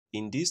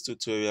In this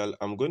tutorial,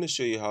 I'm going to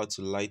show you how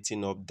to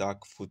lighten up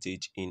dark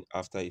footage in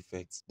After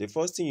Effects. The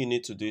first thing you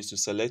need to do is to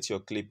select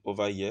your clip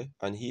over here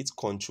and hit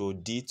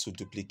Ctrl D to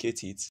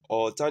duplicate it.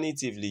 Or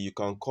alternatively, you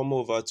can come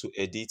over to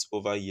Edit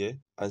over here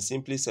and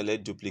simply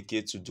select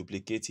Duplicate to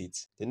duplicate it.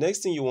 The next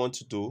thing you want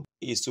to do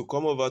is to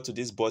come over to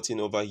this button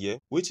over here,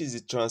 which is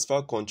the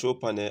Transfer Control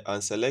panel,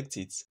 and select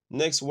it.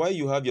 Next, while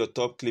you have your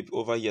top clip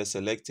over here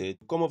selected,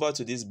 come over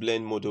to this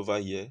blend mode over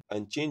here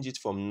and change it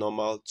from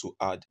normal to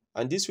add.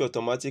 And this will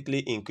automatically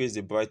increase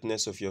the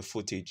brightness of your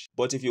footage.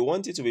 But if you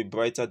want it to be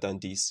brighter than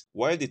this,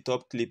 while the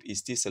top clip is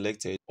still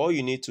selected, all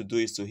you need to do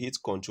is to hit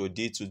Ctrl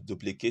D to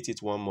duplicate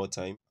it one more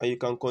time, and you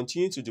can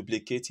continue to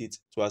duplicate it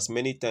to as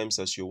many times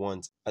as you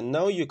want. And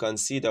now you can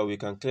see that we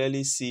can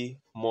clearly see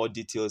more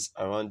details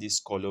around this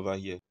skull over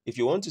here. If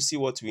you want to see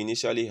what we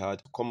initially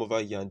had, come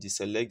over here and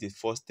deselect the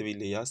first 3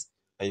 layers,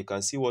 and you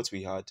can see what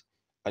we had.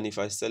 And if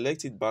I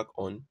select it back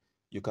on,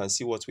 you can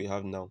see what we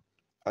have now.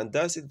 And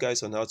that's it,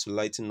 guys, on how to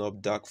lighten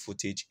up dark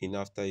footage in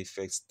After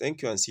Effects.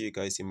 Thank you, and see you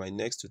guys in my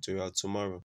next tutorial tomorrow.